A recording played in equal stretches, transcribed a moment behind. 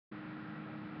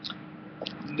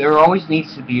there always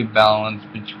needs to be a balance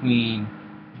between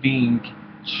being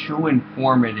too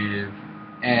informative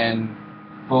and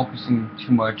focusing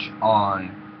too much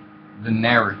on the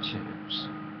narratives.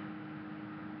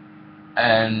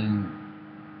 And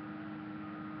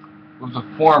with the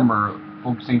former,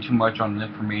 focusing too much on the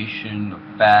information,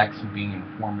 the facts, and being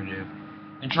informative.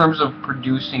 In terms of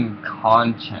producing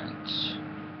content,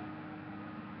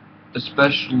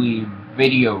 especially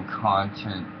video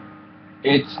content,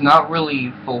 it's not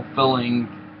really fulfilling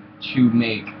to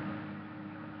make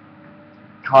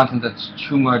content that's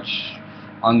too much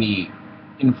on the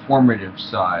informative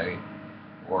side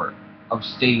or of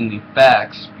stating the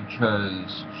facts,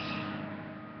 because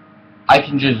I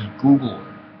can just Google it.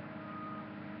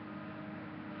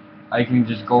 I can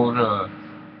just go to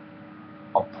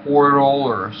a portal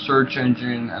or a search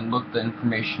engine and look the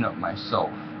information up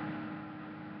myself.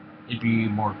 It'd be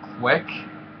more quick,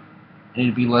 and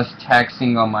it'd be less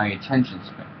taxing on my attention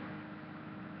span.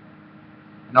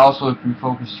 And also, if you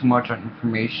focus too much on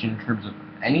information in terms of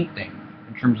anything,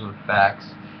 in terms of facts,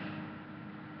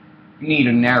 you need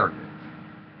a narrative.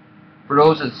 For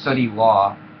those that study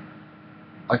law,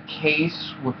 a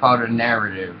case without a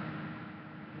narrative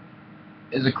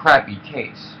is a crappy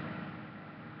case.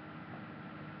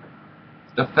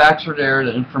 The facts are there,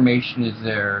 the information is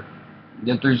there,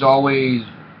 yet there's always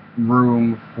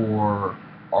room for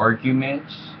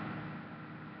arguments.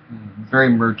 Very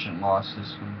merchant law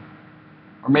system.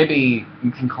 Or maybe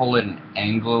you can call it an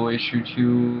Anglo issue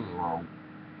too, or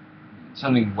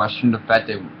something Western, the fact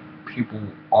that people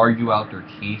argue out their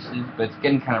cases, but it's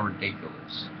getting kind of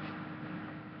ridiculous.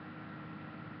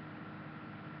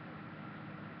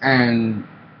 And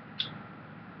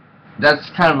that's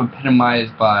kind of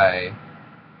epitomized by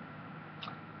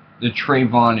the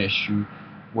Trayvon issue,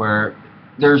 where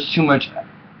there's too much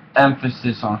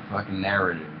emphasis on fucking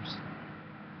narratives.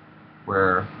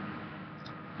 Where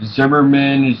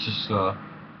Zimmerman is just a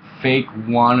fake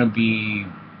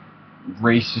wannabe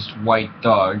racist white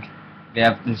thug. They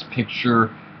have this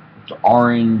picture with the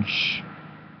orange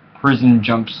prison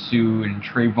jumpsuit and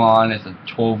Trayvon as a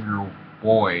 12-year-old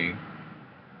boy.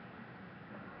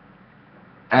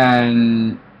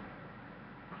 And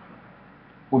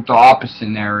with the opposite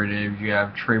narrative, you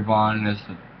have Trayvon as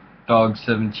the thug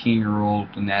 17-year-old,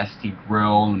 the nasty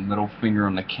grill and middle finger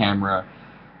on the camera,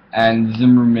 and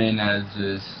Zimmerman as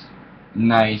this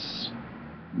nice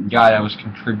guy that was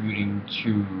contributing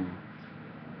to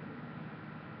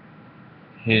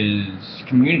his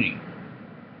community.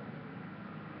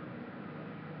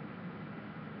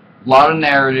 A lot of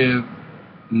narrative,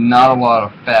 not a lot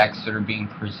of facts that are being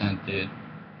presented,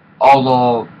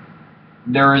 although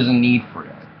there is a need for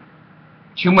that.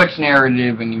 Too much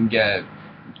narrative and you get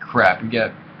crap. You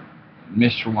get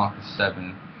Mr. Wonka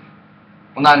 7.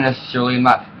 Well, not necessarily,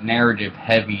 not narrative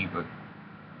heavy, but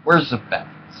where's the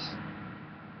facts?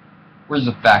 Where's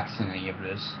the facts in any of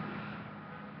this?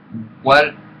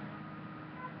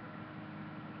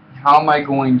 How am I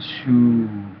going to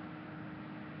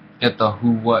get the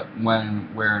who, what, when,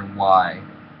 where, and why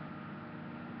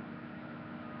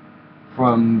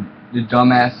from the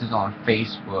dumbasses on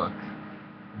Facebook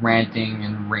ranting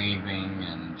and raving,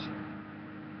 and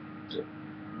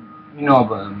you know,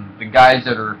 the guys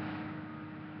that are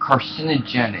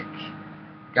carcinogenic,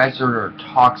 guys that are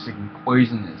toxic and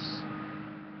poisonous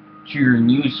to your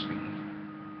newsfeed.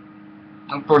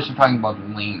 Of course, I'm talking about the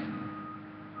layman.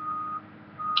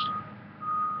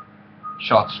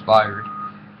 Shots fired.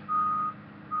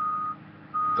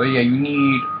 But yeah, you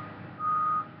need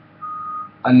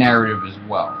a narrative as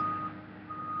well.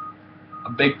 A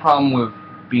big problem with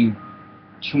being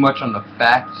too much on the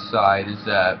fact side is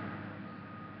that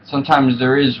sometimes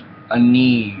there is a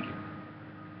need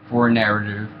for a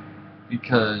narrative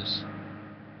because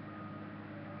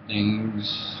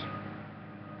things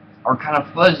are kind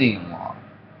of fuzzy in law.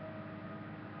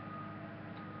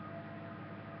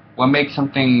 What makes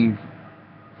something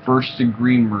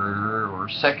first-degree murder or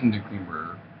second-degree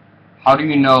murder? How do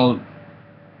you know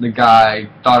the guy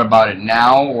thought about it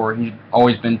now, or he's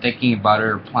always been thinking about it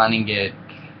or planning it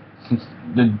since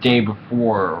the day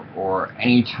before or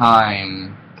any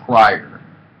time prior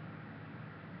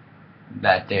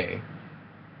that day?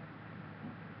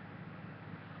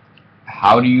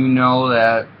 How do you know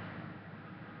that,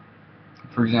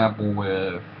 for example,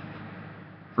 with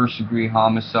first-degree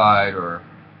homicide or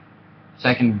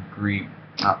second-degree,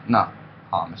 not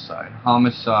homicide.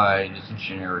 Homicide is a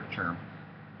generic term.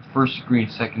 First-degree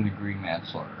and second-degree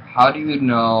manslaughter. How do you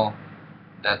know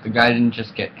that the guy didn't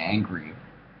just get angry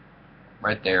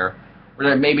right there, or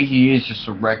that maybe he is just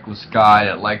a reckless guy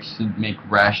that likes to make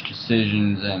rash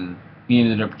decisions and he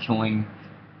ended up killing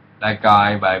that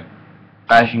guy by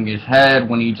bashing his head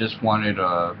when he just wanted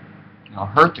to,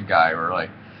 hurt the guy or like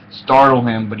startle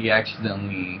him, but he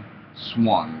accidentally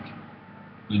swung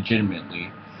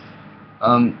legitimately.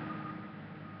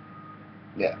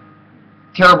 Yeah,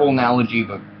 terrible analogy,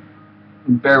 but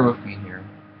bear with me here.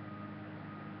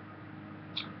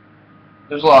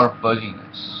 There's a lot of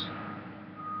fuzziness.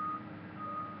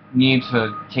 You need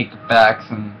to take the facts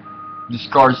and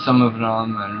discard some of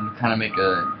them and kind of make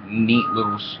a neat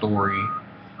little story.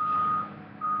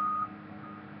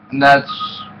 And that's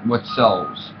what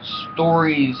sells.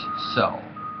 Stories sell.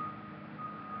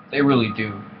 They really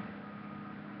do.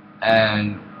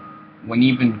 And when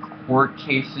even court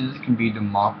cases can be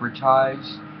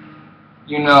democratized,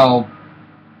 you know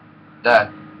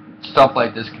that stuff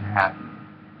like this can happen.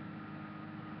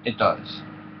 It does.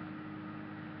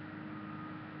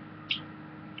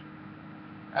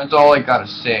 That's all I gotta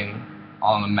say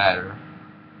on the matter.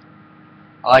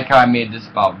 I like how I made this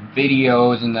about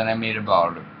videos and then I made it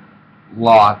about a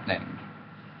law thing.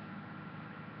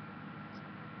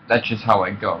 That's just how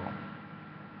I go.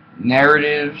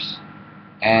 Narratives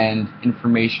and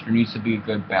information, there needs to be a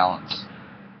good balance.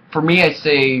 For me, I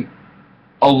say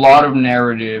a lot of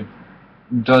narrative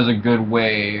does a good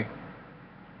way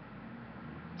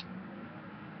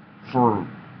for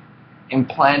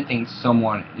implanting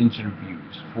someone into the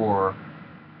views, for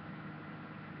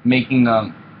making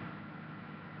them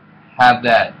have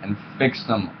that and fix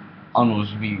them on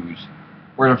those views.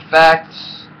 Where the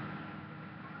facts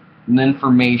and the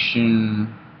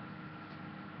information,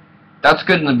 that's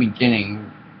good in the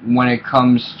beginning when it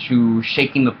comes to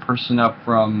shaking the person up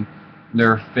from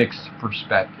their fixed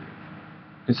perspective.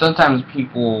 Because sometimes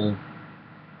people,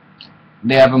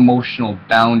 they have emotional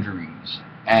boundaries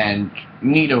and you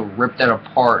need to rip that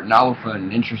apart, not with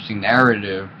an interesting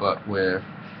narrative, but with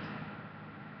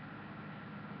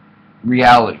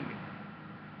reality.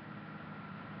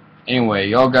 Anyway,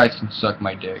 y'all guys can suck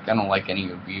my dick. I don't like any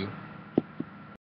of you.